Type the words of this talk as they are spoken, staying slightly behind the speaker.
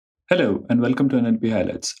Hello, and welcome to NLP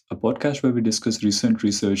Highlights, a podcast where we discuss recent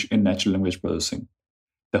research in natural language processing.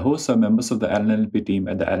 The hosts are members of the Allen NLP team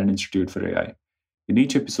at the Allen Institute for AI. In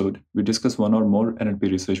each episode, we discuss one or more NLP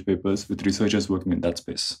research papers with researchers working in that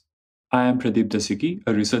space. I am Pradeep Dasiki,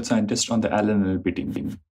 a research scientist on the Allen NLP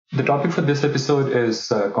team. The topic for this episode is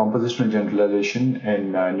compositional generalization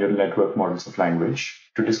in neural network models of language.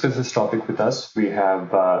 To discuss this topic with us, we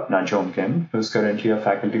have Najom Kim, who is currently a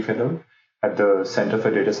faculty fellow at the Center for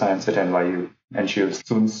Data Science at NYU, and she will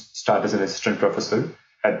soon start as an assistant professor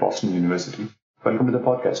at Boston University. Welcome to the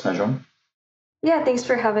podcast, Najom. Yeah, thanks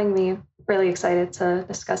for having me. Really excited to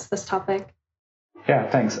discuss this topic. Yeah,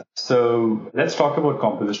 thanks. So let's talk about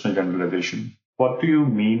compositional generalization. What do you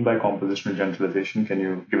mean by compositional generalization? Can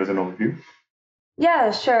you give us an overview? Yeah,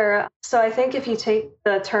 sure. So I think if you take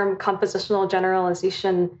the term compositional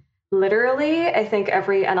generalization literally, I think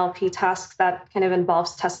every NLP task that kind of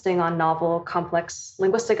involves testing on novel, complex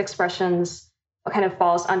linguistic expressions kind of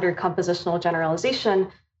falls under compositional generalization.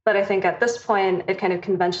 But I think at this point, it kind of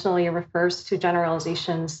conventionally refers to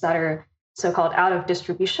generalizations that are so-called out of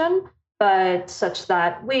distribution, but such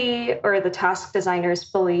that we or the task designers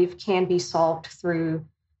believe can be solved through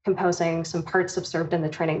composing some parts observed in the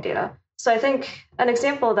training data. So I think an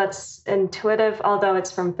example that's intuitive, although it's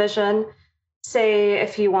from vision, say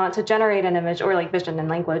if you want to generate an image, or like vision in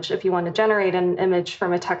language, if you want to generate an image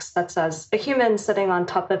from a text that says a human sitting on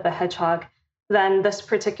top of a hedgehog, then this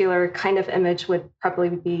particular kind of image would probably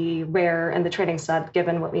be rare in the training set,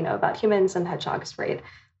 given what we know about humans and hedgehogs, right?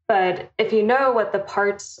 But if you know what the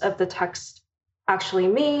parts of the text actually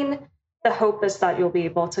mean, the hope is that you'll be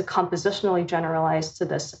able to compositionally generalize to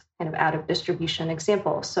this kind of out of distribution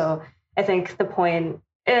example. So I think the point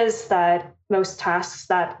is that most tasks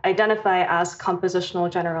that identify as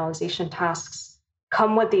compositional generalization tasks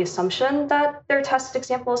come with the assumption that their test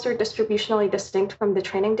examples are distributionally distinct from the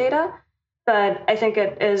training data. But I think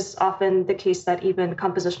it is often the case that even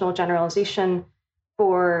compositional generalization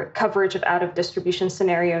for coverage of out of distribution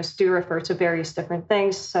scenarios do refer to various different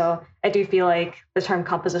things. So I do feel like the term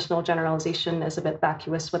compositional generalization is a bit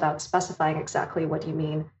vacuous without specifying exactly what you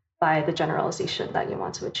mean by the generalization that you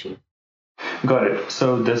want to achieve. Got it.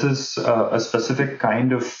 So this is a specific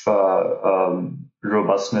kind of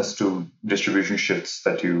robustness to distribution shifts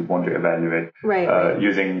that you want to evaluate, right.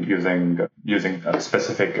 using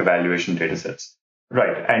specific evaluation data sets.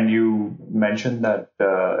 Right. And you mentioned that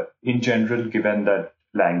in general, given that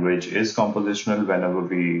language is compositional, whenever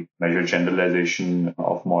we measure generalization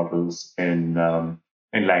of models in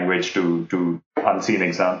language to unseen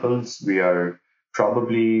examples, we are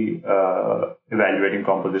probably evaluating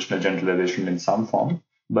compositional generalization in some form,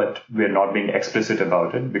 but we're not being explicit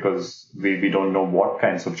about it because we don't know what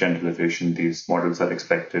kinds of generalization these models are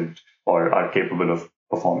expected or are capable of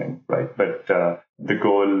performing, right? But the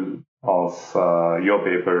goal of your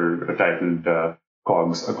paper titled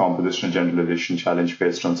COGS, a compositional generalization challenge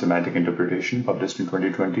based on semantic interpretation, published in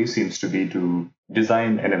 2020, seems to be to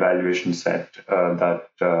design an evaluation set that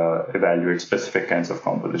evaluates specific kinds of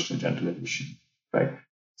compositional generalization. Right.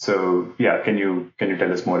 So yeah, can you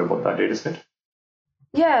tell us more about that data set?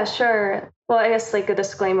 Yeah, sure. Well, I guess like a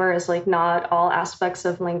disclaimer is like not all aspects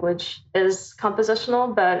of language is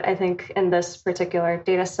compositional, but I think in this particular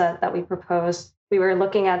data set that we proposed, we were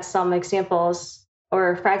looking at some examples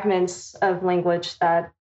or fragments of language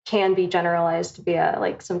that can be generalized via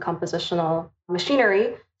like some compositional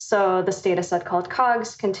machinery. So this data set called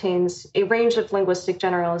COGS contains a range of linguistic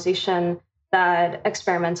generalization that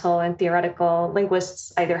experimental and theoretical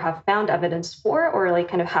linguists either have found evidence for or like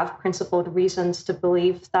kind of have principled reasons to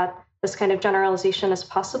believe that this kind of generalization is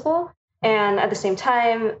possible. And at the same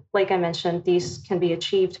time, like I mentioned, these can be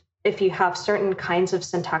achieved if you have certain kinds of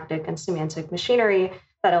syntactic and semantic machinery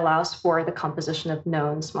that allows for the composition of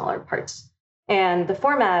known smaller parts. And the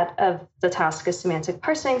format of the task is semantic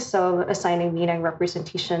parsing, so assigning meaning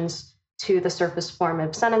representations to the surface form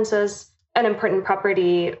of sentences. An important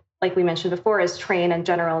property, like we mentioned before, is train and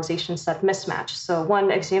generalization set mismatch. So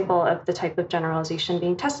one example of the type of generalization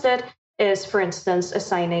being tested is, for instance,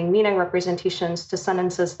 assigning meaning representations to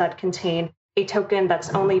sentences that contain a token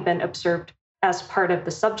that's only been observed as part of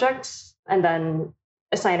the subjects, and then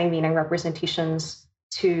assigning meaning representations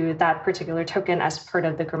to that particular token as part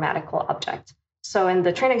of the grammatical object. So in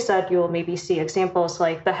the training set, you'll maybe see examples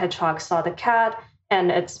like the hedgehog saw the cat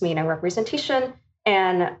and its meaning representation,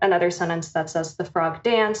 and another sentence that says the frog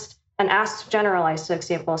danced, and asked to generalize to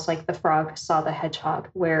examples like the frog saw the hedgehog,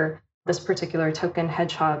 where this particular token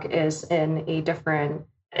hedgehog is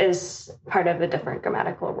part of a different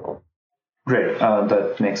grammatical rule. Great.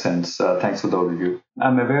 That makes sense. Thanks for the overview.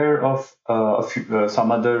 I'm aware of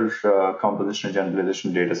some other compositional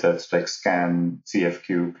generalization datasets like SCAN,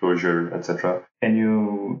 CFQ, Clojure, etc. Can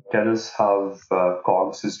you tell us how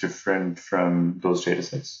COGS is different from those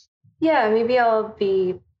datasets? Yeah, maybe I'll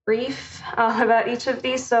be brief about each of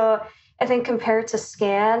these. So I think compared to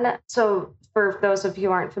SCAN, so for those of you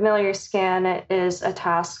who aren't familiar, SCAN is a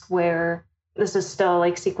task where this is still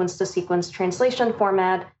like sequence to sequence translation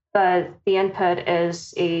format, but the input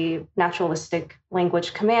is a naturalistic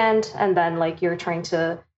language command. And then like you're trying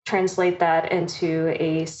to translate that into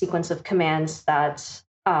a sequence of commands that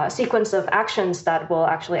sequence of actions that will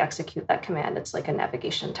actually execute that command. It's like a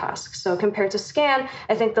navigation task. So compared to SCAN,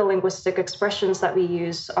 I think the linguistic expressions that we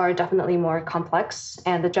use are definitely more complex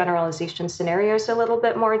and the generalization scenarios are a little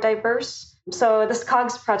bit more diverse. So this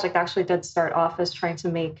COGS project actually did start off as trying to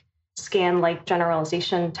make SCAN-like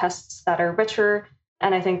generalization tests that are richer.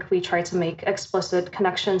 And I think we try to make explicit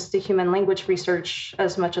connections to human language research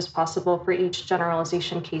as much as possible for each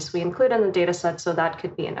generalization case we include in the dataset. So that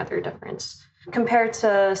could be another difference. Compared to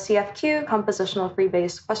CFQ, compositional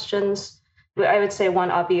free-based questions, I would say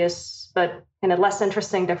one obvious but kind of less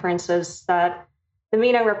interesting difference is that the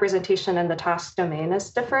meaning representation in the task domain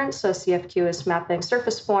is different. So CFQ is mapping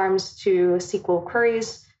surface forms to SQL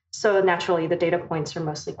queries. So naturally, the data points are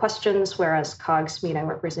mostly questions, whereas COGS meaning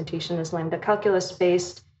representation is lambda calculus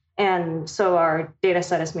based. And so our data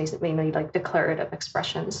set is mainly like declarative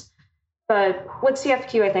expressions. But with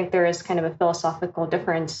CFQ, I think there is kind of a philosophical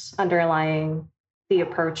difference underlying the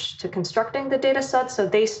approach to constructing the data set. So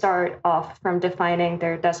they start off from defining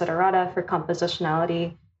their desiderata for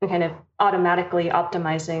compositionality and kind of automatically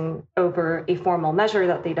optimizing over a formal measure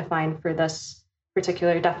that they define for this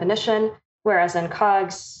particular definition. Whereas in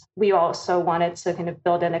COGS, we also wanted to kind of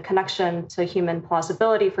build in a connection to human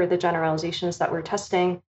plausibility for the generalizations that we're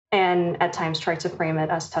testing, and at times try to frame it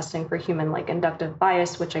as testing for human like inductive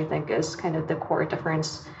bias, which I think is kind of the core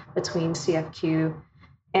difference between CFQ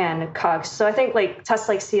and COGS. So I think like tests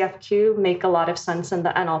like CFQ make a lot of sense in the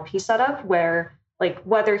NLP setup where like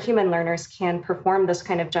whether human learners can perform this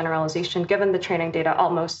kind of generalization given the training data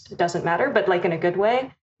almost doesn't matter, but like in a good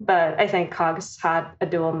way. But I think COGS had a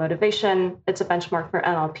dual motivation. It's a benchmark for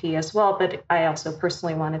NLP as well, but I also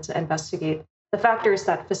personally wanted to investigate the factors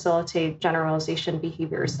that facilitate generalization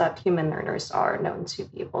behaviors that human learners are known to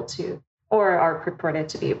be able to, or are purported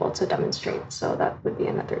to be able to demonstrate. So that would be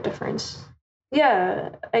another difference. Yeah,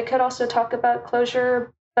 I could also talk about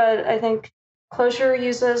Clojure, but I think Clojure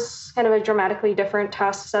uses kind of a dramatically different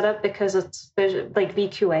task setup because it's like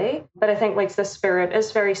VQA, but I think like the spirit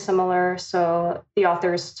is very similar. So the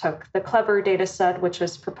authors took the Clever data set, which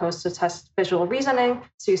was proposed to test visual reasoning.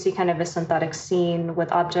 So you see kind of a synthetic scene with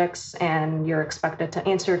objects and you're expected to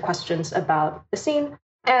answer questions about the scene.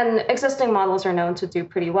 And existing models are known to do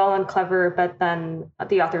pretty well in Clever, but then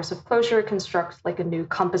the authors of Clojure construct like a new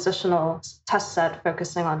compositional test set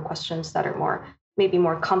focusing on questions that are maybe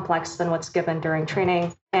more complex than what's given during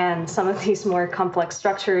training. And some of these more complex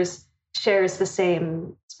structures shares the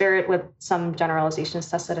same spirit with some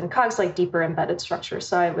generalizations tested in COGS, like deeper embedded structures.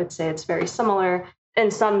 So I would say it's very similar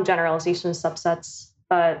in some generalization subsets,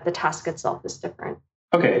 but the task itself is different.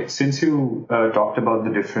 Okay, since you talked about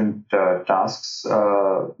the different tasks,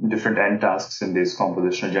 different end tasks in these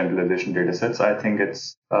compositional generalization datasets, I think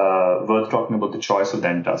it's worth talking about the choice of the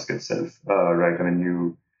end task itself, right? I mean,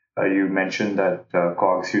 you mentioned that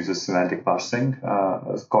COGS uses semantic parsing.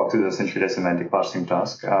 COGS is essentially a semantic parsing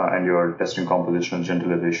task, and you're testing compositional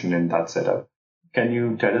generalization in that setup. Can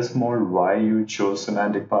you tell us more why you chose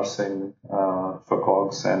semantic parsing for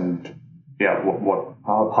COGS, and yeah,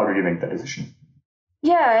 how did you make that decision?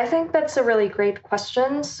 Yeah, I think that's a really great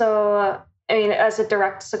question. So, I mean, as a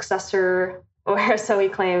direct successor, or so we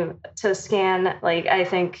claim, to SCAN, like I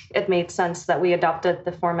think it made sense that we adopted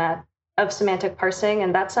the format of semantic parsing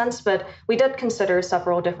in that sense. But we did consider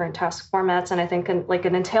several different task formats, and I think like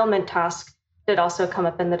an entailment task did also come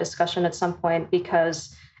up in the discussion at some point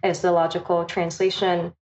because as the logical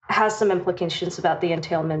translation has some implications about the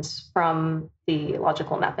entailments from the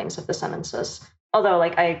logical mappings of the sentences. Although,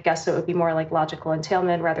 like, I guess it would be more like logical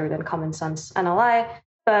entailment rather than common sense NLI.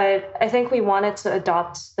 But I think we wanted to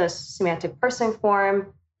adopt this semantic parsing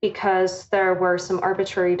form because there were some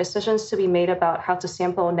arbitrary decisions to be made about how to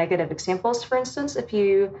sample negative examples. For instance, if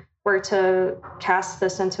you were to cast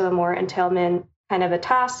this into a more entailment kind of a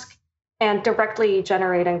task, and directly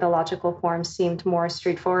generating the logical form seemed more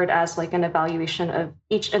straightforward as like an evaluation of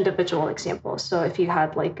each individual example. So if you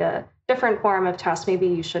had like a different form of task, maybe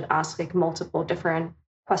you should ask like multiple different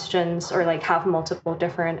questions or like have multiple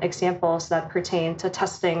different examples that pertain to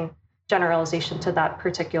testing generalization to that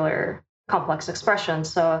particular complex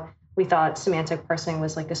expressions. So we thought semantic parsing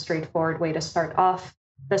was like a straightforward way to start off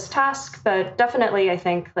this task. But definitely, I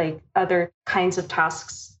think like other kinds of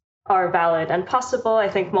tasks are valid and possible. I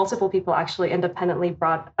think multiple people actually independently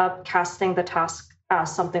brought up casting the task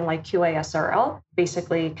as something like QA-SRL,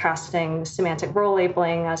 basically casting semantic role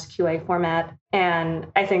labeling as QA format. And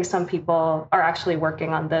I think some people are actually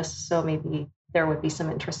working on this, so maybe there would be some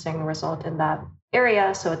interesting result in that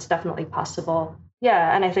area. So it's definitely possible.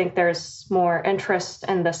 Yeah, and I think there's more interest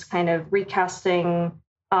in this kind of recasting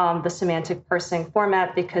the semantic parsing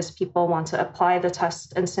format because people want to apply the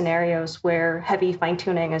test in scenarios where heavy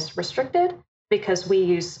fine-tuning is restricted, because we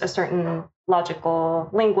use a certain logical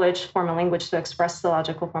language, formal language, to express the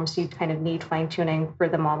logical form. So you kind of need fine-tuning for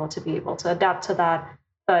the model to be able to adapt to that.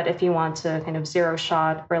 But if you want to kind of zero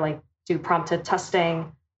shot or like do prompted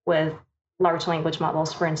testing with large language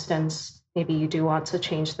models, for instance, maybe you do want to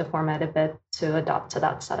change the format a bit to adapt to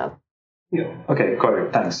that setup. Yeah. Okay, got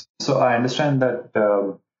it. Thanks. So I understand that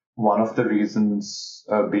one of the reasons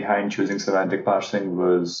behind choosing semantic parsing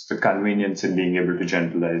was the convenience in being able to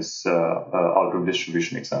generalize out of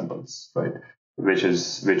distribution examples, right? Which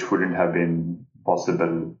wouldn't have been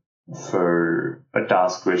possible for a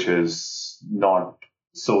task which is not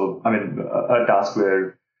so. I mean, a task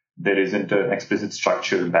where there isn't an explicit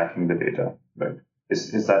structure backing the data, right?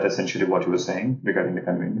 Is that essentially what you were saying regarding the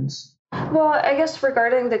convenience? Well, I guess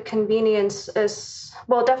regarding the convenience is,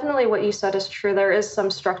 well, definitely what you said is true. There is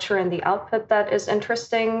some structure in the output that is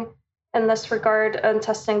interesting in this regard and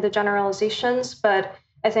testing the generalizations. But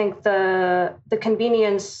I think the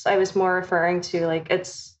convenience I was more referring to, like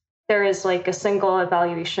there is like a single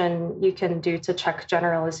evaluation you can do to check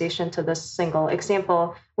generalization to this single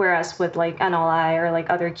example. Whereas with like NLI or like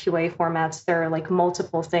other QA formats, there are like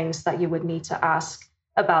multiple things that you would need to ask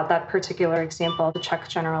about that particular example to check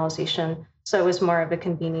generalization. So it was more of a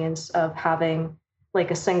convenience of having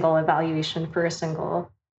like a single evaluation for a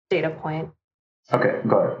single data point. Okay,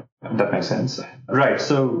 got it. That makes sense. Right.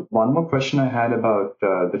 So one more question I had about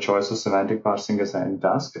the choice of semantic parsing as an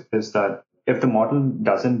task is that if the model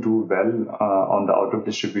doesn't do well on the out of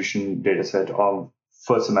distribution dataset of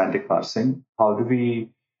for semantic parsing, how do we?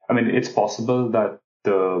 I mean, it's possible that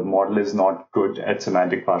the model is not good at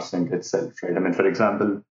semantic parsing itself, right? I mean, for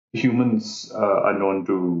example, humans are known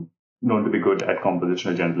to be good at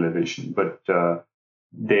compositional generalization, but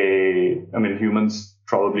humans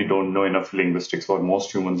probably don't know enough linguistics, or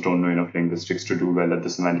most humans don't know enough linguistics to do well at the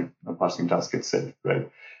semantic parsing task itself, right?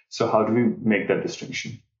 So how do we make that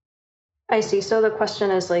distinction? I see. So the question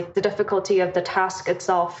is like the difficulty of the task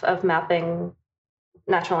itself of mapping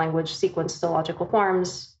natural language sequence to logical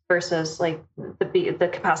forms versus like the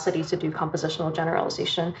capacity to do compositional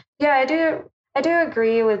generalization. Yeah, I do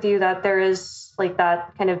agree with you that there is like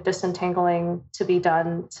that kind of disentangling to be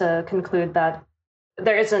done to conclude that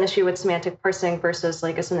there is an issue with semantic parsing versus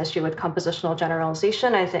like it's an issue with compositional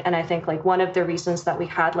generalization. I think like one of the reasons that we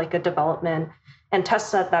had like a development and test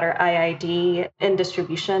set that are IID in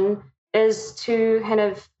distribution is to kind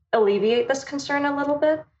of alleviate this concern a little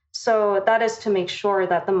bit. So that is to make sure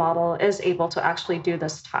that the model is able to actually do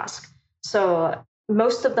this task. So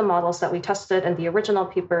most of the models that we tested in the original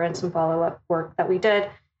paper and some follow-up work that we did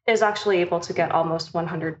is actually able to get almost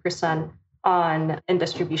 100% on in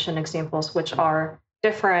distribution examples, which are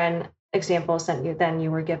different examples than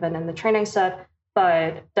you were given in the training set,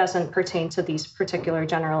 but doesn't pertain to these particular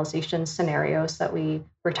generalization scenarios that we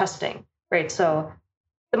were testing, right? So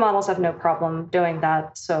the models have no problem doing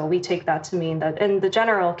that. So we take that to mean that in the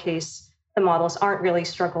general case, the models aren't really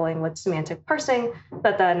struggling with semantic parsing,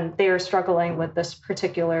 but then they are struggling with this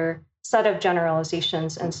particular set of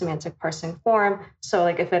generalizations in semantic parsing form. So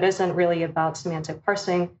like if it isn't really about semantic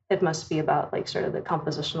parsing, it must be about like sort of the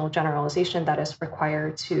compositional generalization that is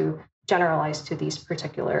required to generalize to these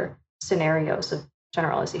particular scenarios of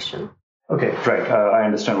generalization. Okay, right. I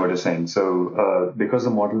understand what you're saying. So because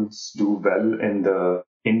the models do well in the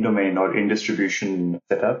in-domain or in-distribution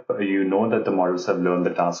setup, you know that the models have learned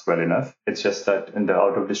the task well enough. It's just that in the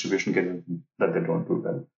out-of-distribution case that they don't do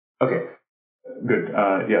well. Okay, good.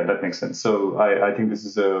 Yeah, that makes sense. So I think this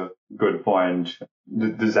is a good point.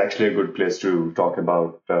 This is actually a good place to talk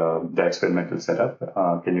about the experimental setup.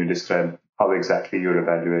 Can you describe how exactly you're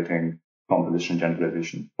evaluating composition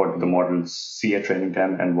generalization? What do the models see at training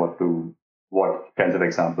time, and what kinds of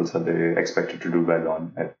examples are they expected to do well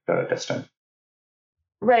on at test time?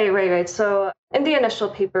 Right. So in the initial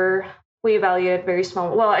paper, we evaluated very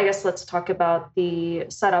small. Well, I guess let's talk about the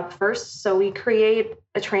setup first. So we create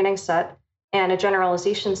a training set and a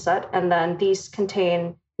generalization set, and then these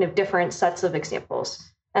contain different sets of examples.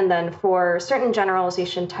 And then for certain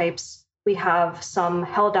generalization types, we have some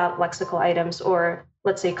held out lexical items, or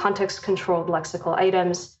let's say context controlled lexical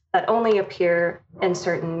items that only appear in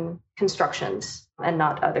certain constructions and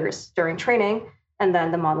not others during training. And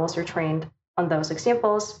then the models are trained on those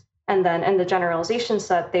examples. And then in the generalization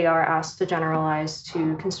set, they are asked to generalize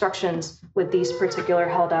to constructions with these particular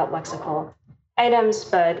held out lexical items,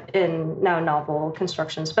 but in now novel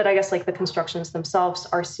constructions. But I guess like the constructions themselves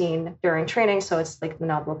are seen during training. So it's like the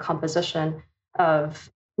novel composition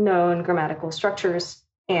of known grammatical structures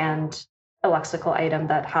and a lexical item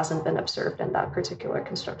that hasn't been observed in that particular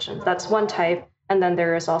construction. That's one type. And then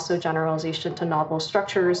there is also generalization to novel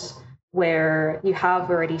structures, where you have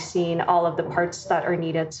already seen all of the parts that are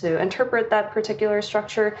needed to interpret that particular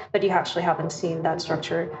structure, but you actually haven't seen that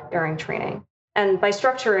structure during training. And by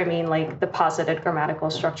structure, I mean like the posited grammatical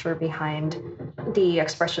structure behind the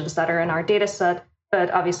expressions that are in our data set.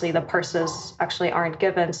 But obviously the parses actually aren't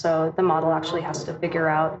given, so the model actually has to figure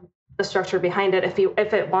out the structure behind it if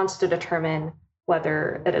it wants to determine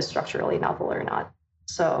whether it is structurally novel or not.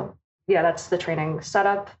 So yeah, that's the training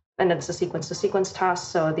setup. And it's a sequence-to-sequence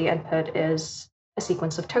task. So the input is a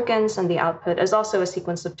sequence of tokens, and the output is also a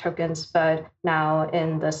sequence of tokens, but now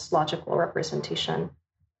in this logical representation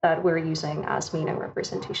that we're using as meaning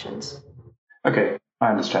representations. Okay, I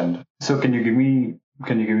understand. So can you give me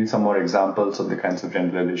some more examples of the kinds of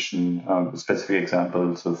generalization, specific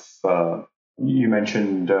examples of, you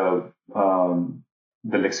mentioned the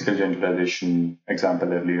lexical generalization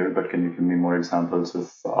example earlier, but can you give me more examples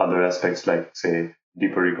of other aspects like, say,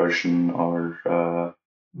 deeper recursion or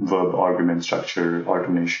verb argument structure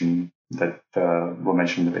alternation that were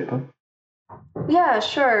mentioned in the paper? Yeah,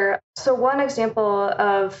 sure. So one example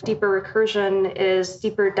of deeper recursion is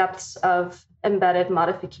deeper depths of embedded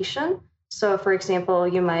modification. So for example,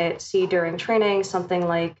 you might see during training something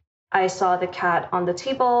like, I saw the cat on the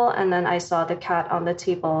table, and then I saw the cat on the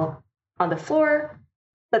table on the floor.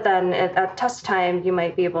 But then at test time, you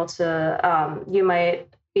might be able to, you might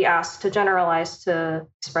be asked to generalize to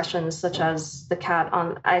expressions such as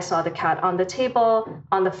I saw the cat on the table,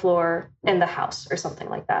 on the floor, in the house, or something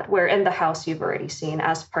like that, where in the house you've already seen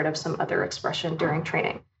as part of some other expression during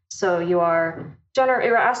training. So you're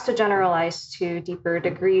asked to generalize to deeper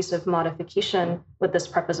degrees of modification with this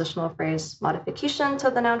prepositional phrase modification to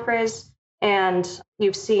the noun phrase. And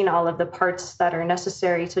you've seen all of the parts that are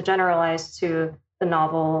necessary to generalize to the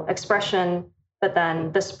novel expression, but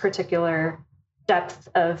then this particular depth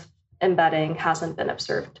of embedding hasn't been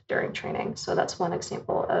observed during training. So that's one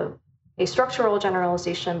example of a structural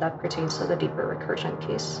generalization that pertains to the deeper recursion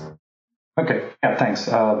case. Okay, yeah, thanks.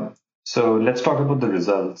 So let's talk about the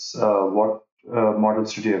results. What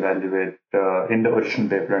models did you evaluate in the original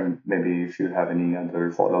paper, and maybe if you have any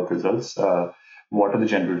other follow-up results, what are the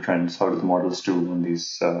general trends? How do the models do on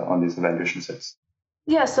these evaluation sets?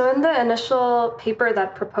 Yeah, so in the initial paper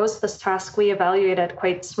that proposed this task, we evaluated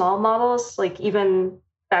quite small models, like even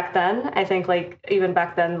back then. I think even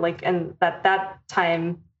back then, in that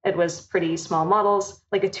time, it was pretty small models,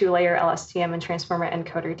 like a 2-layer LSTM and transformer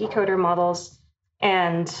encoder decoder models.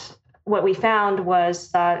 And what we found was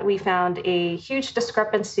that we found a huge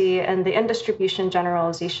discrepancy in the in-distribution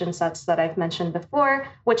generalization sets that I've mentioned before,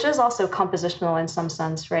 which is also compositional in some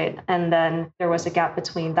sense, right? And then there was a gap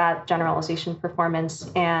between that generalization performance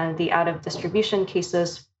and the out-of-distribution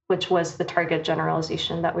cases, which was the target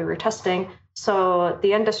generalization that we were testing. So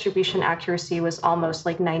the in-distribution accuracy was almost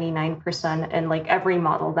 99% in every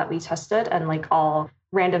model that we tested, and all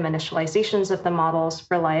random initializations of the models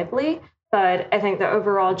reliably. But I think the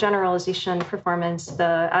overall generalization performance,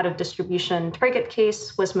 the out-of-distribution target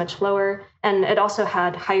case, was much lower. And it also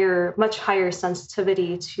had much higher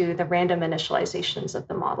sensitivity to the random initializations of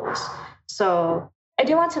the models. So I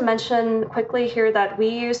do want to mention quickly here that we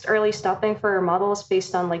used early stopping for our models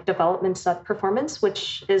based on development set performance,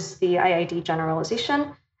 which is the IID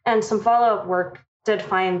generalization. And some follow-up work did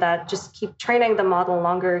find that just keep training the model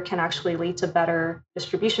longer can actually lead to better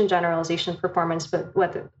distribution generalization performance, but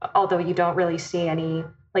although you don't really see any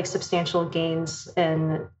substantial gains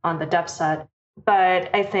on the depth set.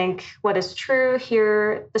 But I think what is true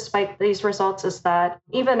here, despite these results, is that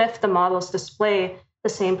even if the models display the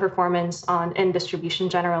same performance on in-distribution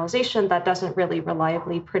generalization, that doesn't really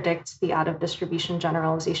reliably predict the out-of-distribution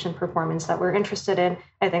generalization performance that we're interested in.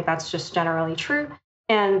 I think that's just generally true.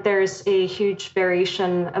 And there's a huge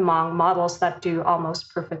variation among models that do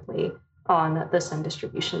almost perfectly on this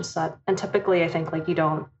in-distribution set. And typically, I think you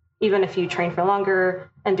don't, even if you train for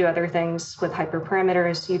longer and do other things with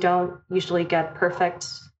hyperparameters, you don't usually get perfect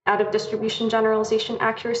out-of-distribution generalization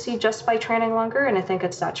accuracy just by training longer. And I think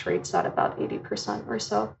it saturates at about 80% or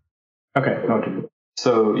so. Okay, noted.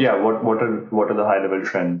 So yeah, what are the high level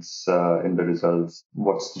trends in the results?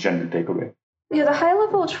 What's the general takeaway? Yeah, the high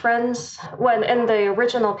level trends when in the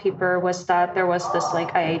original paper was that there was this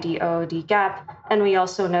like IID-OOD gap. And we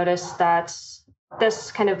also noticed that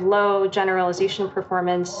this kind of low generalization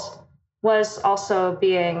performance was also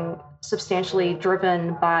being substantially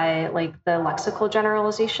driven by like the lexical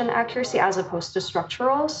generalization accuracy as opposed to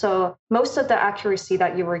structural. So most of the accuracy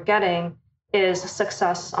that you were getting is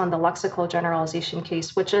success on the lexical generalization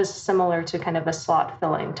case, which is similar to kind of a slot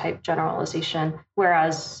filling type generalization,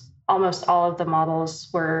 whereas almost all of the models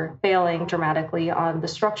were failing dramatically on the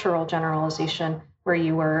structural generalization, where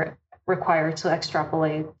you were required to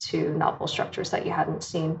extrapolate to novel structures that you hadn't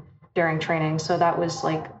seen during training. So that was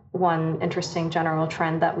like one interesting general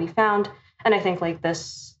trend that we found. And I think like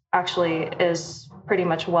this actually is pretty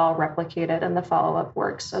much well replicated in the follow-up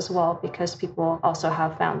works as well, because people also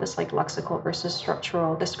have found this like lexical versus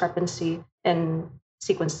structural discrepancy in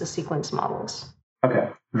sequence to sequence models. Okay,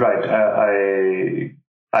 right.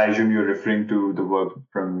 I assume you're referring to the work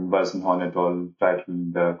from Weisenhorn et al.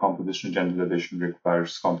 Titled Compositional Generalization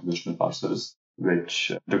Requires Compositional Parsers,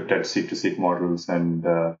 which looked at seq-to-seq models and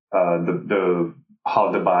the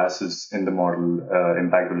how the biases in the model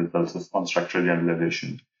impact the results on structural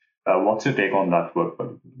generalization. What's your take on that work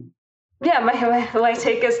particularly? Yeah, my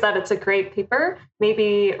take is that it's a great paper.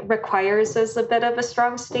 Maybe requires is a bit of a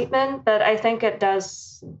strong statement, but I think it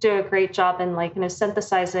does do a great job in like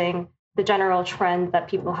synthesizing the general trend that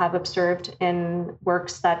people have observed in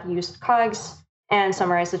works that used COGS and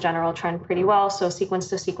summarize the general trend pretty well. So sequence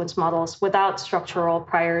to sequence models without structural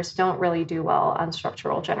priors don't really do well on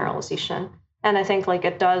structural generalization. And I think like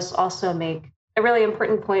it does also make a really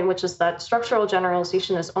important point, which is that structural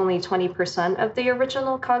generalization is only 20% of the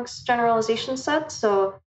original COGS generalization set.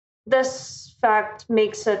 So this fact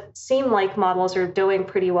makes it seem like models are doing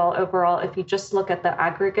pretty well overall if you just look at the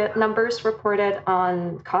aggregate numbers reported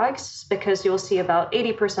on COGS, because you'll see about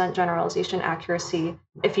 80% generalization accuracy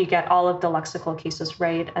if you get all of the lexical cases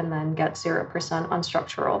right and then get 0% on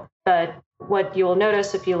structural. But what you'll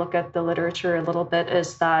notice if you look at the literature a little bit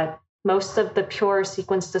is that most of the pure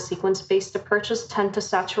sequence to sequence based approaches tend to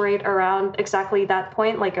saturate around exactly that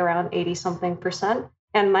point, like around 80 something percent.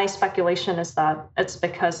 And my speculation is that it's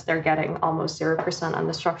because they're getting almost 0% on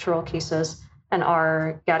the structural cases and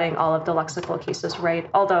are getting all of the lexical cases right,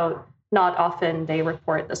 although not often they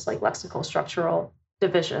report this like lexical structural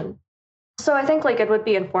division. So I think like it would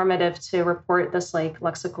be informative to report this like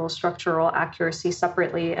lexical structural accuracy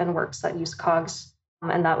separately in works that use COGS,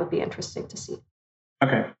 and that would be interesting to see.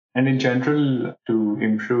 Okay. And in general, to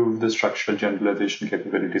improve the structural generalization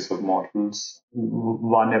capabilities of models,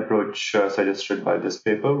 one approach suggested by this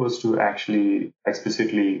paper was to actually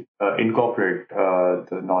explicitly incorporate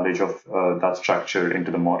the knowledge of that structure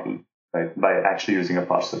into the model, right? By actually using a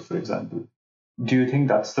parser, for example. Do you think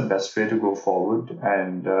that's the best way to go forward?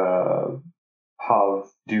 And how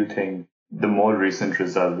do you think the more recent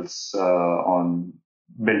results on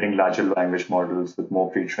building larger language models with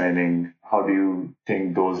more pre-training, how do you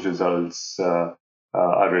think those results are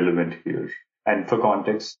relevant here? And for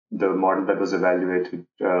context, the model that was evaluated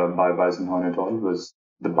by Weisenhorn et al. Was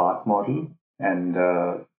the BART model,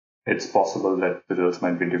 and it's possible that the results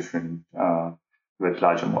might be different with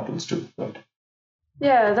larger models too, right?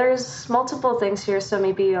 Yeah, there's multiple things here, so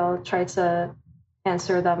maybe I'll try to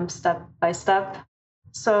answer them step by step.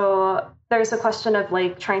 So there's a question of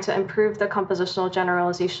like trying to improve the compositional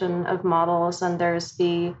generalization of models, and there's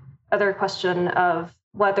the other question of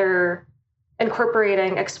whether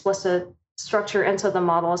incorporating explicit structure into the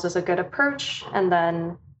models is a good approach. And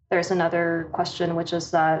then there's another question, which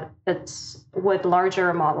is that it's would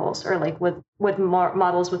larger models or like with more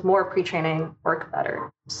models with more pre-training work better.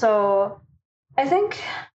 So I think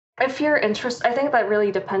if you're interested, I think that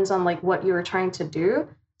really depends on like what you're trying to do.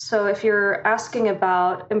 So if you're asking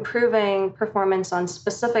about improving performance on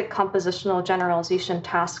specific compositional generalization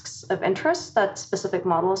tasks of interest that specific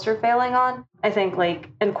models are failing on, I think like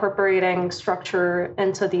incorporating structure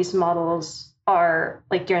into these models are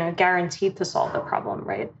like you're guaranteed to solve the problem,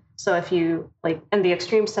 right? So if you like in the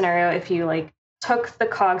extreme scenario, if you like took the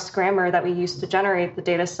COGS grammar that we used to generate the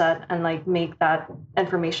data set and like make that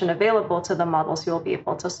information available to the models, you'll be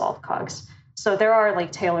able to solve COGS. So there are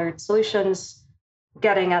like tailored solutions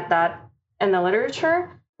getting at that in the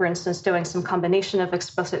literature. For instance, doing some combination of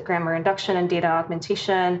explicit grammar induction and data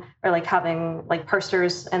augmentation, or like having like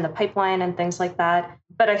parsers in the pipeline and things like that.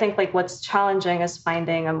 But I think like what's challenging is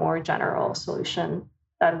finding a more general solution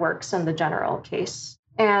that works in the general case.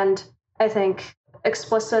 And I think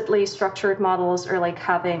explicitly structured models or like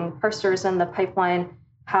having parsers in the pipeline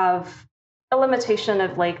have a limitation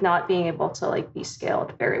of like not being able to like be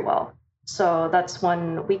scaled very well. So that's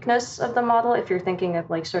one weakness of the model. If you're thinking of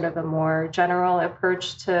like sort of a more general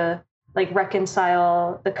approach to like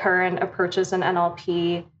reconcile the current approaches in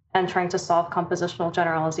NLP and trying to solve compositional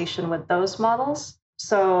generalization with those models.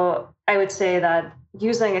 So I would say that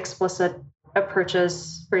using explicit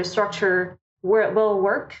approaches for structure will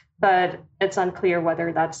work, but it's unclear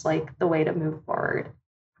whether that's like the way to move forward.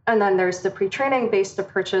 And then there's the pre-training based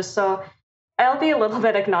approaches. So I'll be a little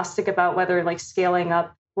bit agnostic about whether like scaling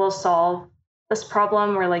up will solve this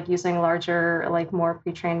problem or like using larger, like more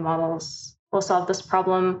pre-trained models will solve this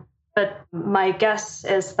problem. But my guess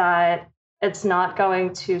is that it's not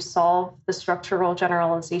going to solve the structural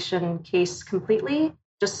generalization case completely.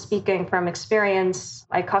 Just speaking from experience,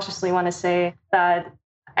 I cautiously want to say that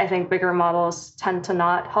I think bigger models tend to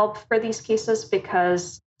not help for these cases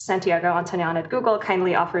because Santiago Antonian at Google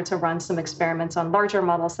kindly offered to run some experiments on larger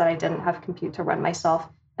models that I didn't have compute to run myself.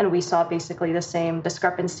 And we saw basically the same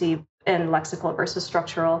discrepancy in lexical versus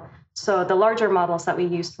structural. So the larger models that we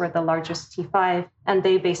used were the largest T5, and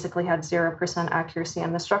they basically had 0% accuracy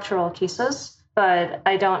in the structural cases. But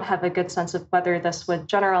I don't have a good sense of whether this would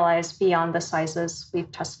generalize beyond the sizes we've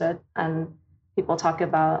tested. And people talk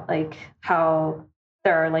about like how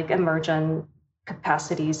there are like emergent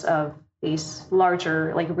capacities of these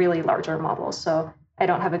larger, like really larger models. So I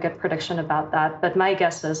don't have a good prediction about that. But my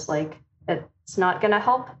guess is like it's not going to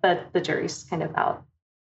help, but the jury's kind of out.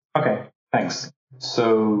 Okay, thanks.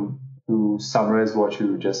 So to summarize what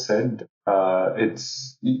you just said,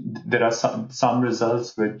 there are some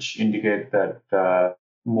results which indicate that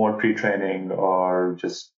more pre-training or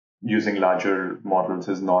just using larger models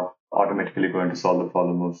is not automatically going to solve the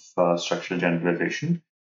problem of structural generalization.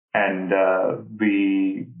 And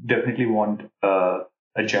we definitely want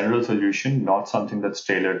a general solution, not something that's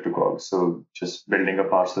tailored to COGS. So just building a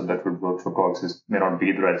parser that would work for COGS may not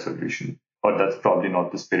be the right solution, or that's probably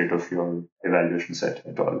not the spirit of your evaluation set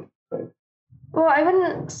at all, right? Well, I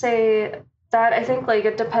wouldn't say that. I think like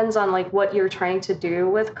it depends on like what you're trying to do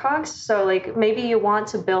with COGS. So like maybe you want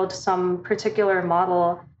to build some particular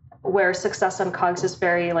model where success on COGS is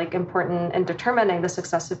very like important in determining the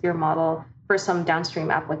success of your model for some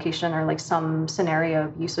downstream application or like some scenario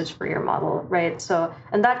of usage for your model, right? So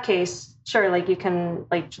in that case, sure, like you can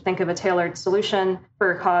like think of a tailored solution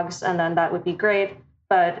for COGS, and then that would be great.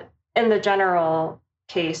 But in the general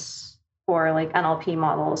case for like NLP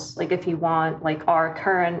models, like if you want like our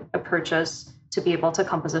current approaches to be able to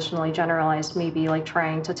compositionally generalize, maybe like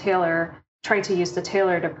trying to use the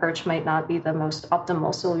tailored approach might not be the most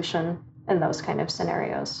optimal solution in those kind of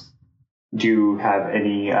scenarios. Do you have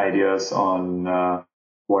any ideas on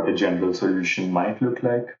what a general solution might look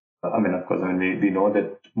like? I mean, of course, we know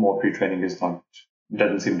that more pre-training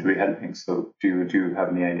doesn't seem to be helping. So do you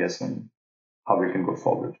have any ideas on how we can go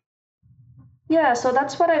forward? Yeah, so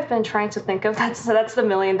that's what I've been trying to think of. That's the $1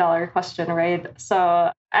 million question, right?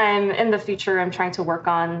 So in the future, I'm trying to work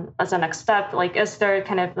on as a next step, like, is there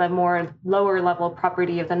kind of the more lower level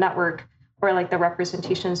property of the network or like the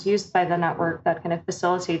representations used by the network that kind of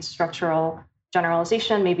facilitates structural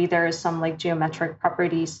generalization? Maybe there is some like geometric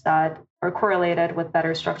properties that are correlated with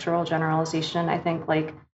better structural generalization. I think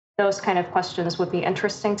like those kind of questions would be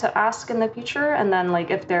interesting to ask in the future. And then like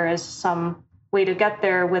if there is some way to get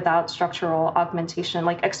there without structural augmentation,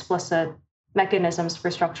 like explicit mechanisms for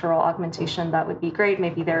structural augmentation, that would be great.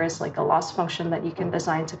 Maybe there is like a loss function that you can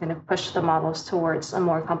design to kind of push the models towards a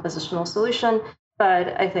more compositional solution.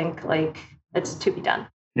 But I think like it's to be done.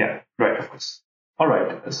 Yeah, right, of course. All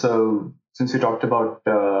right. So since we talked about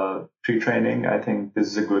pre-training, I think this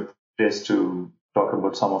is a good place to talk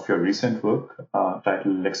about some of your recent work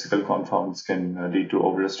titled Lexical Confounds Can Lead to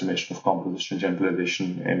Overestimation of Compositional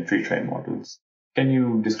Generalization in Pre-trained Models. Can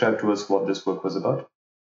you describe to us what this work was about?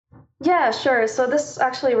 Yeah, sure. So this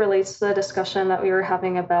actually relates to the discussion that we were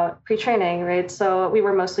having about pre-training, right? So we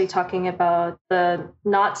were mostly talking about the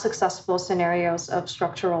not successful scenarios of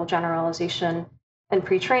structural generalization in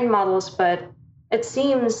pre-trained models, but it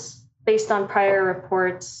seems based on prior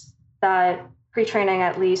reports that pre-training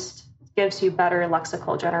at least gives you better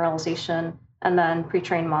lexical generalization. And then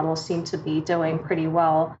pre-trained models seem to be doing pretty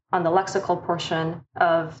well on the lexical portion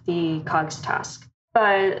of the COGS task.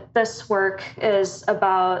 But this work is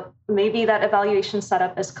about maybe that evaluation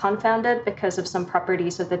setup is confounded because of some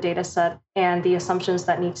properties of the data set and the assumptions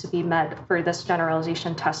that need to be met for this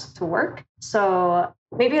generalization test to work. So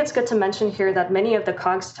maybe it's good to mention here that many of the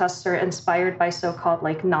COGS tests are inspired by so-called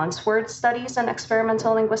like nonce word studies in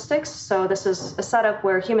experimental linguistics. So this is a setup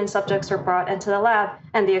where human subjects are brought into the lab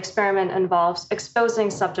and the experiment involves exposing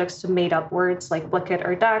subjects to made-up words like Blickett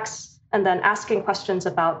or Dax. and then asking questions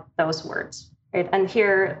about those words, right? And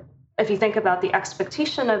here, if you think about the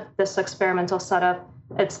expectation of this experimental setup,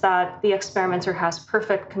 it's that the experimenter has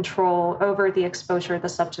perfect control over the exposure the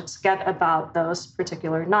subjects get about those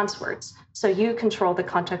particular nonce words. So you control the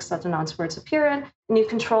context that the nonce words appear in, and you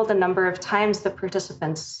control the number of times the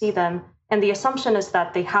participants see them. And the assumption is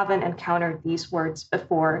that they haven't encountered these words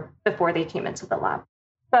before they came into the lab.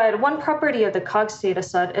 But one property of the COGS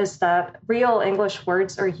dataset is that real English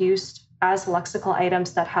words are used as lexical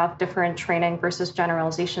items that have different training versus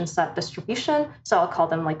generalization set distribution. So I'll call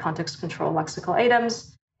them like context control lexical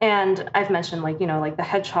items. And I've mentioned like the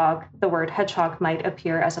hedgehog, the word hedgehog might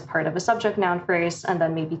appear as a part of a subject noun phrase and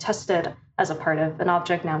then maybe tested as a part of an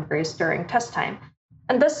object noun phrase during test time.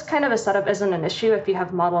 And this kind of a setup isn't an issue if you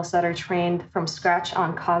have models that are trained from scratch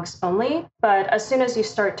on COGS only. But as soon as you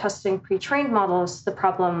start testing pre-trained models, the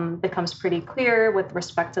problem becomes pretty clear with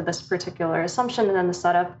respect to this particular assumption and then the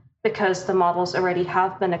setup, because the models already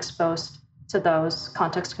have been exposed to those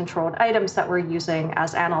context-controlled items that we're using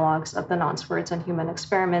as analogs of the nonce words in human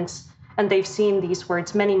experiments. And they've seen these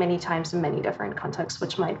words many, many times in many different contexts,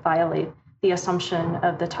 which might violate the assumption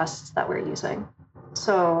of the tests that we're using.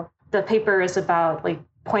 So the paper is about like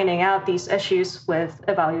pointing out these issues with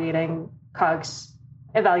evaluating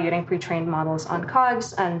pre-trained models on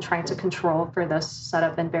COGS and trying to control for this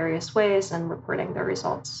setup in various ways and reporting the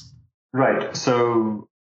results. Right. So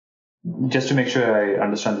just to make sure I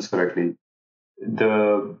understand this correctly,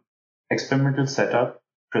 the experimental setup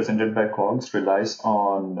presented by COGS relies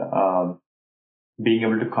on being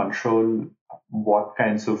able to control what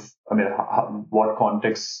kinds of, what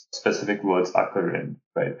context specific words occur in,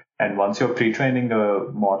 right? And once you're pre-training a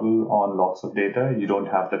model on lots of data, you don't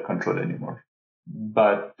have that control anymore.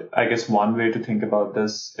 But I guess one way to think about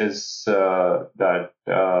this is that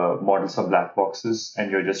models are black boxes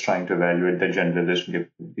and you're just trying to evaluate their generalization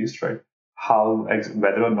capabilities, right?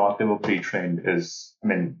 Whether or not they were pre-trained is,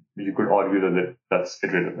 you could argue that that's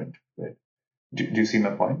irrelevant, right? Do you see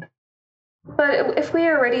my point? But if we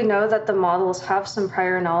already know that the models have some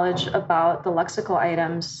prior knowledge about the lexical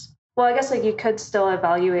items, well, I guess like you could still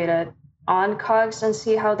evaluate it on COGS and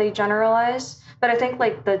see how they generalize. But I think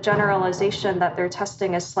like the generalization that they're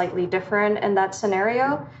testing is slightly different in that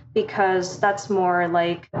scenario, because that's more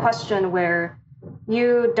like a question where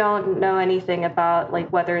you don't know anything about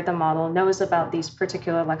like whether the model knows about these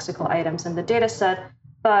particular lexical items in the data set,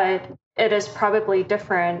 but it is probably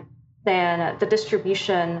different than the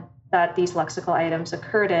distribution that these lexical items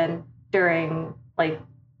occurred in during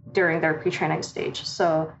their pre-training stage.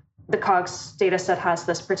 So the COGS dataset has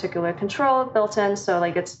this particular control built in, so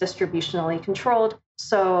like it's distributionally controlled.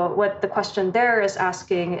 So what the question there is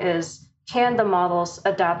asking is, can the models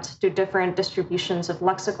adapt to different distributions of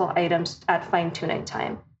lexical items at fine-tuning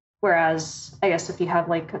time? Whereas I guess if you have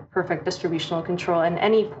like a perfect distributional control at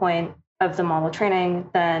any point of the model training,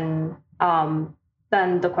 then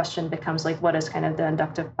the question becomes like, what is kind of the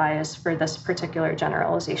inductive bias for this particular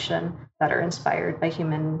generalization that are inspired by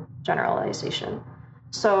human generalization?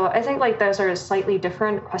 So I think like those are slightly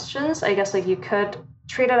different questions. I guess like you could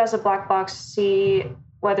treat it as a black box, see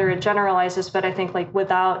whether it generalizes, but I think like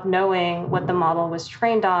without knowing what the model was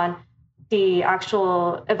trained on, the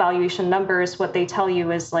actual evaluation numbers, what they tell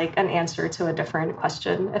you is like an answer to a different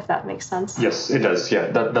question, if that makes sense. Yes, it does.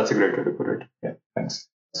 Yeah, that's a great way to put it. Yeah, thanks.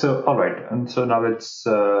 So, all right, and so now it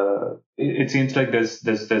seems like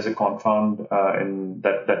there's a confound in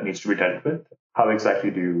that needs to be dealt with. How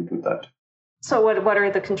exactly do you do that? So what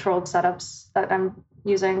are the controlled setups that I'm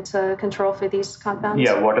using to control for these confounds?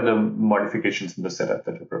 Yeah, what are the modifications in the setup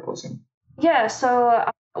that you're proposing? Yeah, so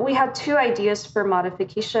we had two ideas for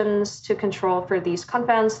modifications to control for these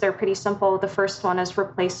confounds. They're pretty simple. The first one is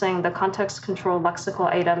replacing the context-controlled lexical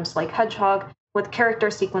items like hedgehog with character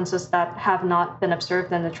sequences that have not been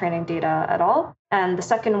observed in the training data at all. And the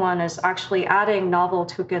second one is actually adding novel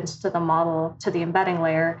tokens to the model, to the embedding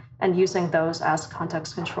layer, and using those as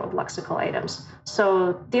context-controlled lexical items.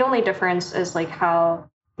 So the only difference is like how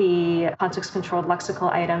the context-controlled lexical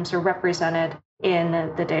items are represented in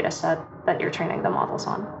the data set that you're training the models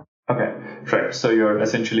on. Okay, right. So you're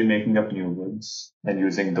essentially making up new words and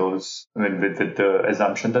using those with the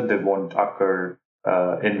assumption that they won't occur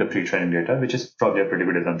in the pre-training data, which is probably a pretty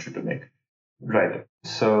good assumption to make. Right.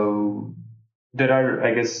 So there are,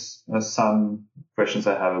 I guess, some questions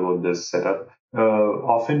I have about this setup.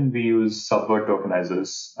 Often we use subword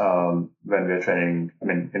tokenizers when we're training,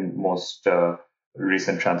 in most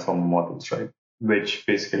recent transformer models, right? Which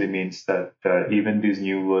basically means that even these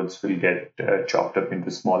new words will get chopped up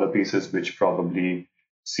into smaller pieces, which probably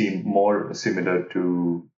seem more similar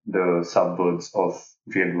to the subwords of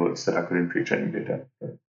real words that occur in pre-training data.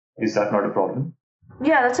 Right? Is that not a problem?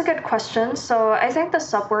 Yeah, that's a good question. So I think the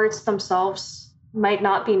subwords themselves might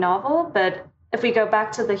not be novel, but if we go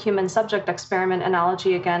back to the human subject experiment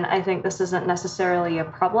analogy again, I think this isn't necessarily a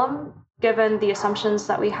problem given the assumptions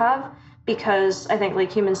that we have, because I think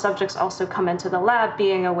like human subjects also come into the lab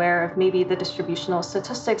being aware of maybe the distributional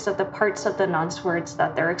statistics of the parts of the nonce words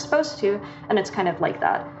that they're exposed to, and it's kind of like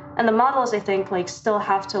that. And the models, I think, like still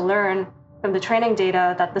have to learn from the training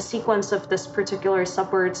data that the sequence of this particular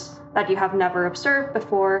subwords that you have never observed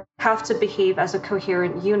before have to behave as a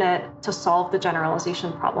coherent unit to solve the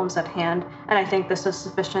generalization problems at hand. And I think this is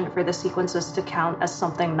sufficient for the sequences to count as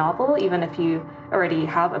something novel, even if you already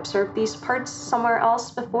have observed these parts somewhere else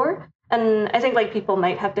before. And I think like people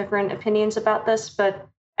might have different opinions about this, but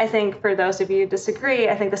I think for those of you who disagree,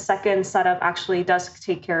 I think the second setup actually does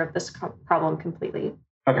take care of this problem completely.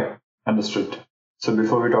 Okay, understood. So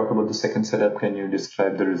before we talk about the second setup, can you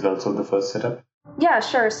describe the results of the first setup? Yeah,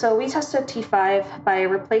 sure. So we tested T5 by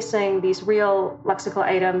replacing these real lexical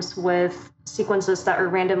items with sequences that are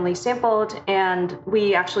randomly sampled. And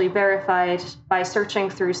we actually verified by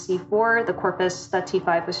searching through C4, the corpus that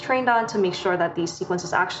T5 was trained on, to make sure that these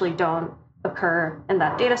sequences actually don't occur in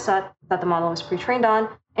that data set that the model was pre-trained on.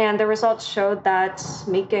 And the results showed that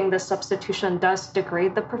making the substitution does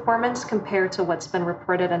degrade the performance compared to what's been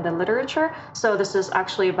reported in the literature. So this is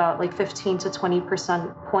actually about like 15 to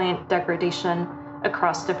 20% point degradation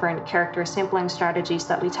across different character sampling strategies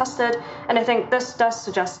that we tested. And I think this does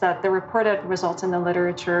suggest that the reported results in the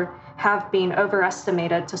literature have been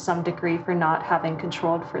overestimated to some degree for not having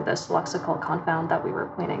controlled for this lexical confound that we were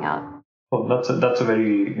pointing out. Well, that's a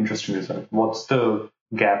very interesting result. What's the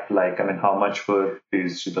gap like? I mean, how much were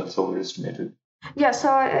these results overestimated? Yeah,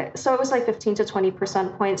 so it was like 15 to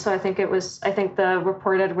 20% points. So I think the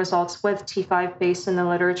reported results with T5 based in the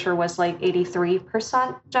literature was like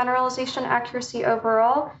 83% generalization accuracy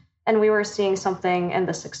overall, and we were seeing something in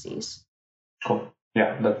the 60s. Cool.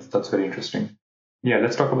 Yeah, that's very interesting. Yeah,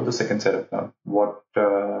 let's talk about the second setup now.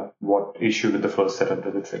 What issue with the first setup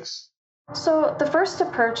does it fix? So the first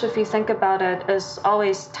approach, if you think about it, is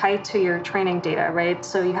always tied to your training data, right?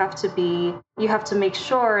 So you have to make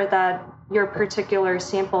sure that your particular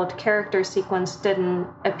sampled character sequence didn't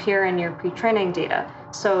appear in your pre-training data.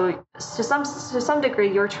 So to some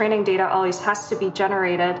degree, your training data always has to be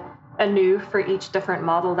generated anew for each different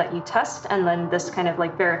model that you test, and then this kind of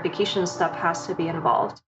like verification step has to be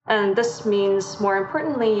involved. And this means, more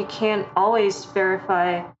importantly, you can't always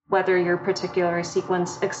verify whether your particular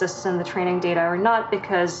sequence exists in the training data or not,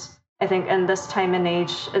 because I think in this time and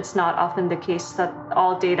age, it's not often the case that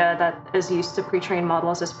all data that is used to pre-train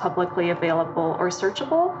models is publicly available or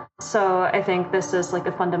searchable. So I think this is like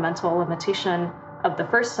a fundamental limitation of the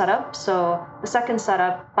first setup. So the second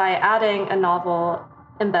setup, by adding a novel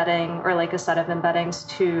embedding or like a set of embeddings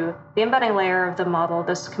to the embedding layer of the model,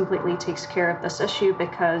 this completely takes care of this issue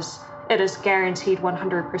because it is guaranteed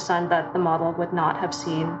 100% that the model would not have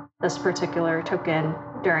seen this particular token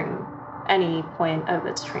during any point of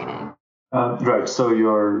its training. Right. So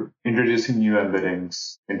you're introducing new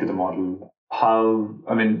embeddings into the model. But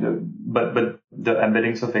the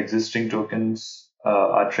embeddings of existing tokens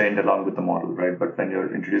are trained along with the model, right? But when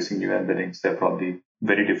you're introducing new embeddings, they're probably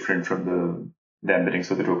very different from the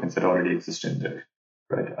embeddings of the tokens that already exist in there,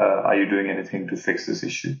 right? Are you doing anything to fix this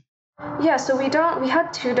issue? Yeah, so we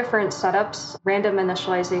had two different setups, random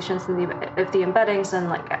initializations of the embeddings and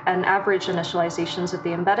like an average initializations of the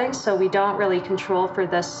embeddings. So we don't really control for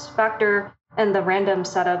this factor in the random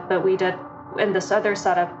setup, but we did in this other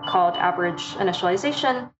setup called average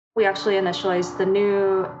initialization. We actually initialized the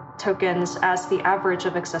new tokens as the average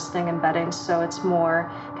of existing embeddings. So it's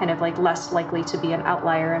more kind of like less likely to be an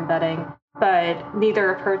outlier embedding. But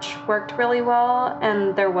neither approach worked really well,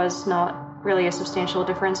 and there was not really a substantial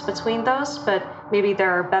difference between those, but maybe there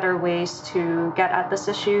are better ways to get at this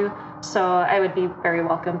issue. So I would be very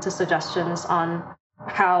welcome to suggestions on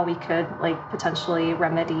how we could like potentially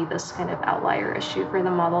remedy this kind of outlier issue for the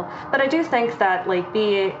model. But I do think that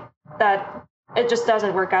that it just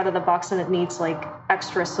doesn't work out of the box and it needs like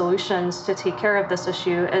extra solutions to take care of this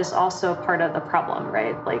issue is also part of the problem,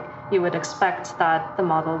 right? Like you would expect that the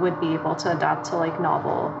model would be able to adapt to like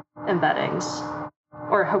novel embeddings,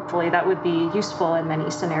 or hopefully that would be useful in many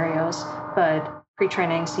scenarios. But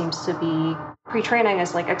pre-training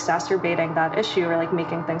is like exacerbating that issue or like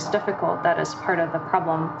making things difficult. That is part of the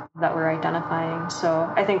problem that we're identifying. So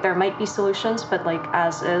I think there might be solutions, but like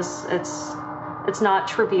as is, it's not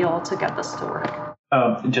trivial to get this to work.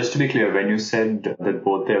 Just to be clear, when you said that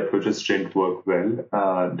both the approaches didn't work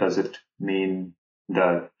well, does it mean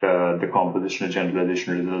that the compositional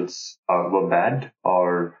generalization results were bad,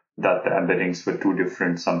 or that the embeddings were too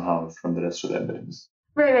different somehow from the rest of the embeddings.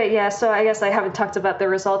 Right, yeah. So I guess I haven't talked about the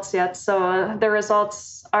results yet. So the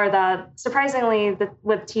results are that surprisingly,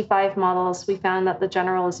 with T5 models, we found that the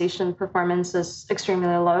generalization performance is extremely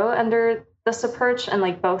low under this approach, and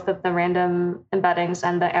like both of the random embeddings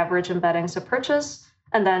and the average embeddings approaches.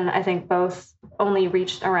 And then I think both only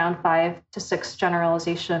reached around 5 to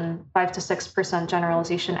 6%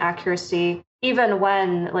 generalization accuracy, even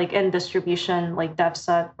when like in distribution, like dev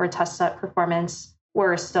set or test set performance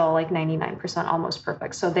were still like 99% almost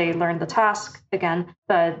perfect. So they learned the task again,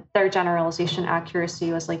 but their generalization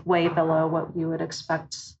accuracy was like way below what you would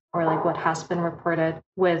expect or like what has been reported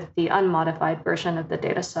with the unmodified version of the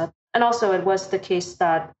data set. And also it was the case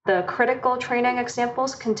that the critical training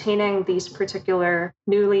examples containing these particular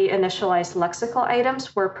newly initialized lexical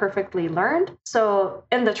items were perfectly learned. So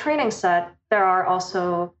in the training set, there are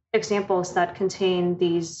also examples that contain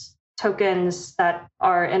these tokens that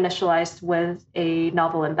are initialized with a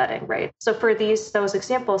novel embedding, right? So for those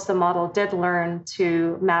examples, the model did learn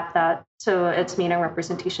to map that to its meaning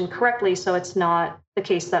representation correctly. So it's not the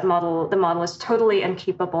case that the model is totally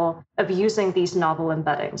incapable of using these novel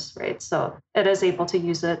embeddings, right? So it is able to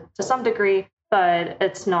use it to some degree, but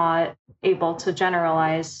it's not able to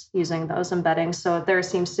generalize using those embeddings. So there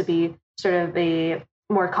seems to be sort of a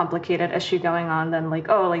more complicated issue going on than like,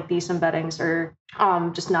 oh, like these embeddings are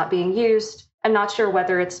just not being used. I'm not sure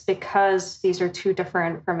whether it's because these are too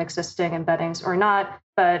different from existing embeddings or not,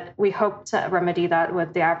 but we hope to remedy that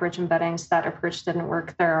with the average embeddings. That approach didn't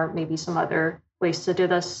work. There are maybe some other ways to do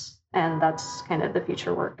this, and that's kind of the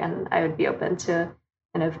future work. And I would be open to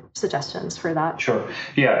kind of suggestions for that. Sure.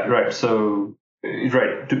 Yeah, right. So,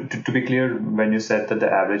 right. To be clear, when you said that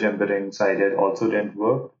the average embeddings idea also didn't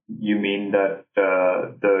work, you mean that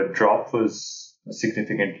the drop was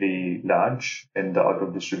significantly large in the out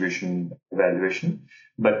of distribution evaluation,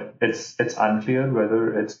 but it's unclear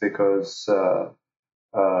whether it's because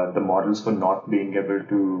the models were not being able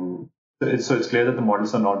to. So it's clear that the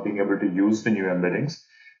models are not being able to use the new embeddings.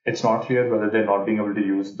 It's not clear whether they're not being able to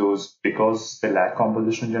use those because they lack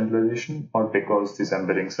compositional generalization or because these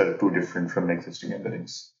embeddings are too different from existing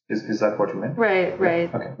embeddings. Is that what you meant? Right.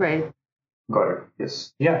 Okay. Right. Got it.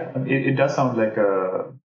 Yes. Yeah. It does sound like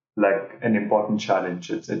an important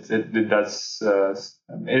challenge. It does.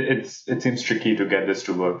 It seems tricky to get this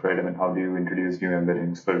to work, right? I mean, how do you introduce new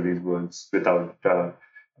embeddings for these words without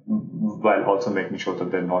while also making sure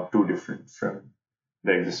that they're not too different from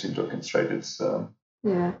the existing tokens, right?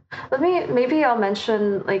 Yeah. Maybe I'll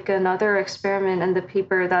mention like another experiment in the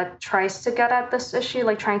paper that tries to get at this issue,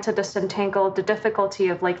 like trying to disentangle the difficulty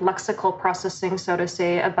of like lexical processing, so to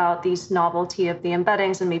say, about these novelty of the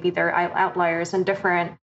embeddings and maybe their outliers and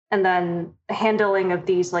different, and then handling of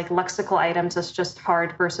these like lexical items as just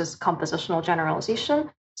hard versus compositional generalization.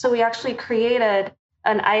 So we actually created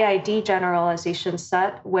an IID generalization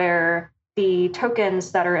set where the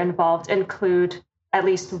tokens that are involved include at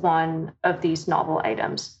least one of these novel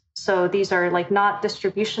items. So these are like not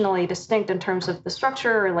distributionally distinct in terms of the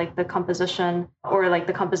structure or like the composition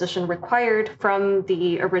required from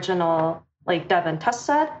the original like dev and test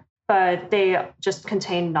set, but they just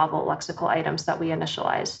contain novel lexical items that we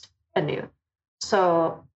initialized anew.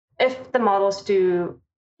 So if the models do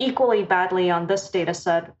equally badly on this data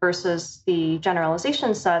set versus the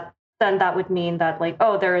generalization set, then that would mean that like,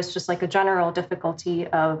 oh, there is just like a general difficulty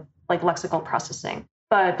of like lexical processing.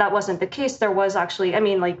 But that wasn't the case. There was actually, I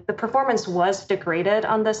mean, like the performance was degraded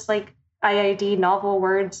on this like IID novel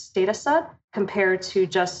words data set compared to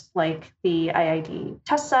just like the IID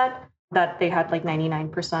test set that they had like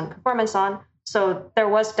 99% performance on. So there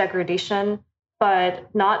was degradation,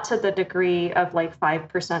 but not to the degree of like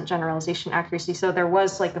 5% generalization accuracy. So there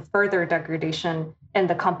was like a further degradation in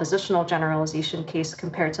the compositional generalization case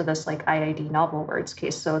compared to this like IID novel words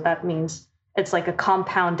case. So that means it's like a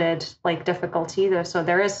compounded like difficulty. So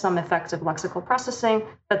there is some effect of lexical processing,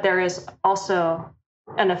 but there is also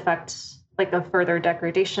an effect like of further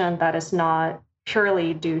degradation that is not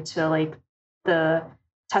purely due to like the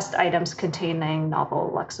test items containing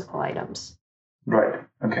novel lexical items. Right.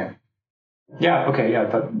 Okay. Yeah. Okay. Yeah.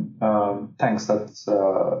 Thanks.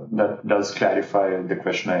 That does clarify the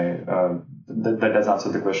question. That does answer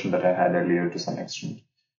the question that I had earlier to some extent.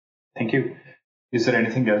 Thank you. Is there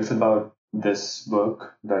anything else about this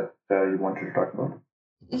work that you wanted to talk about?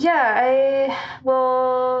 Yeah, I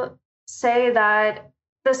will say that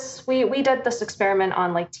we did this experiment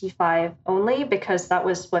on like T5 only because that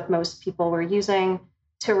was what most people were using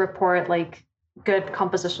to report like good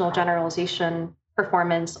compositional generalization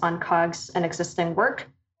performance on COGS and existing work.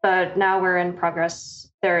 But now we're in progress.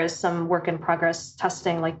 There is some work in progress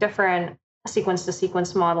testing like different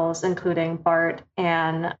sequence-to-sequence models, including BART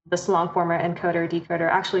and this long format encoder decoder,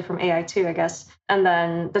 actually from AI2, I guess. And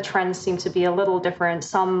then the trends seem to be a little different.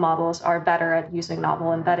 Some models are better at using novel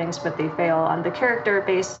embeddings, but they fail on the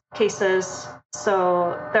character-based cases.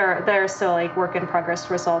 So they're still like work in progress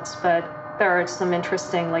results, but there are some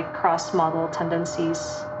interesting like cross-model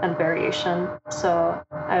tendencies and variation. So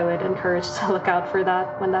I would encourage to look out for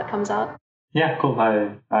that when that comes out. Yeah, cool.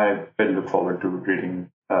 I will look forward to reading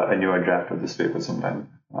a newer draft of this paper sometime.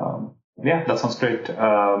 Yeah, that sounds great.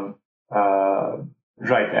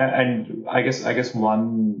 Right, and I guess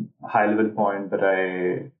one high level point that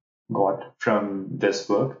I got from this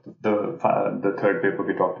work, the third paper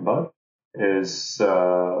we talked about, is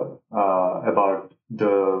about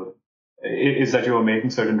is that you are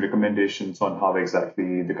making certain recommendations on how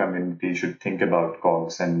exactly the community should think about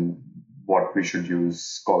COGS and what we should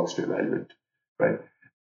use COGS to evaluate, right?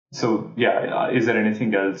 So yeah, is there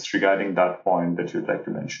anything else regarding that point that you'd like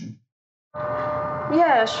to mention?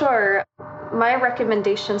 Yeah, sure. My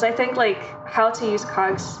recommendations, I think like how to use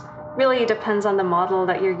COGS really depends on the model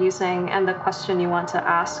that you're using and the question you want to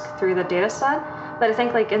ask through the data set. But I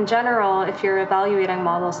think like in general, if you're evaluating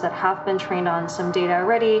models that have been trained on some data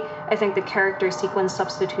already, I think the character sequence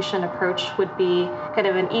substitution approach would be kind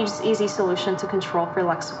of an easy solution to control for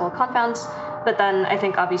lexical confounds. But then I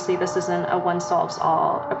think obviously this isn't a one solves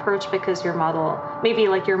all approach because your model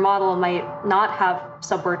might not have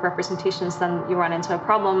subword representations, then you run into a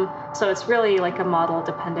problem. So it's really like a model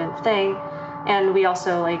dependent thing. And we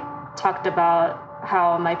also like talked about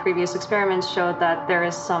how my previous experiments showed that there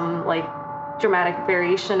is some like dramatic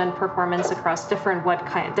variation in performance across different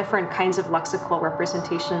kinds of lexical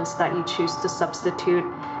representations that you choose to substitute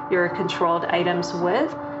your controlled items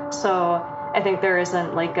with. So I think there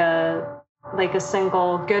isn't like a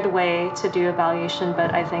single good way to do evaluation,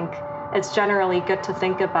 but I think it's generally good to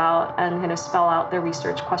think about and kind of spell out the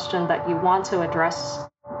research question that you want to address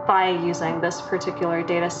by using this particular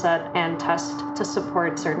data set and test to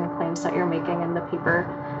support certain claims that you're making in the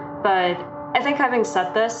paper. But I think having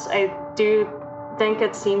said this, I do think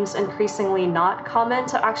it seems increasingly not common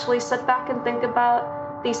to actually sit back and think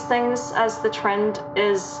about these things, as the trend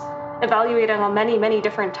is evaluating on many, many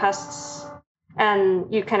different tests.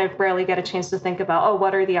 And you kind of rarely get a chance to think about, oh,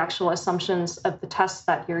 what are the actual assumptions of the tests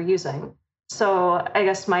that you're using? So I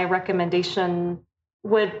guess my recommendation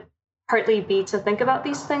would partly be to think about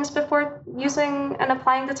these things before using and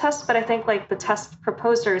applying the test. But I think like the test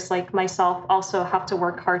proposers like myself also have to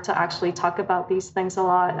work hard to actually talk about these things a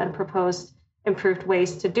lot and propose improved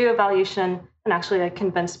ways to do evaluation and actually like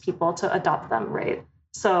convince people to adopt them, right?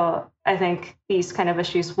 So I think these kind of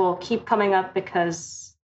issues will keep coming up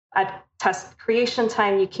because at test creation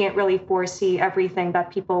time, you can't really foresee everything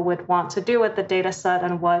that people would want to do with the data set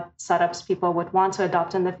and what setups people would want to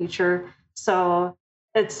adopt in the future. So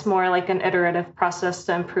it's more like an iterative process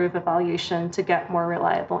to improve evaluation to get more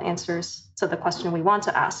reliable answers to the question we want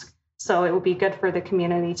to ask. So it would be good for the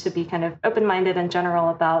community to be kind of open-minded in general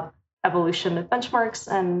about evolution of benchmarks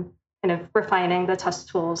and kind of refining the test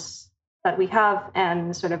tools that we have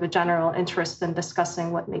and sort of a general interest in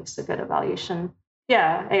discussing what makes a good evaluation.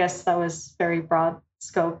 Yeah, I guess that was very broad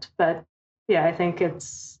scoped, but yeah, I think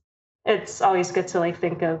it's always good to like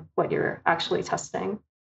think of what you're actually testing.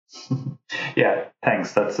 Yeah,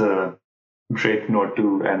 thanks. That's a great note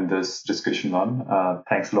to end this discussion on.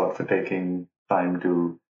 Thanks a lot for taking time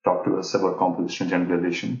to talk to us about compositional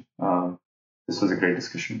generalization. This was a great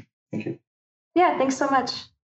discussion. Thank you. Yeah, thanks so much.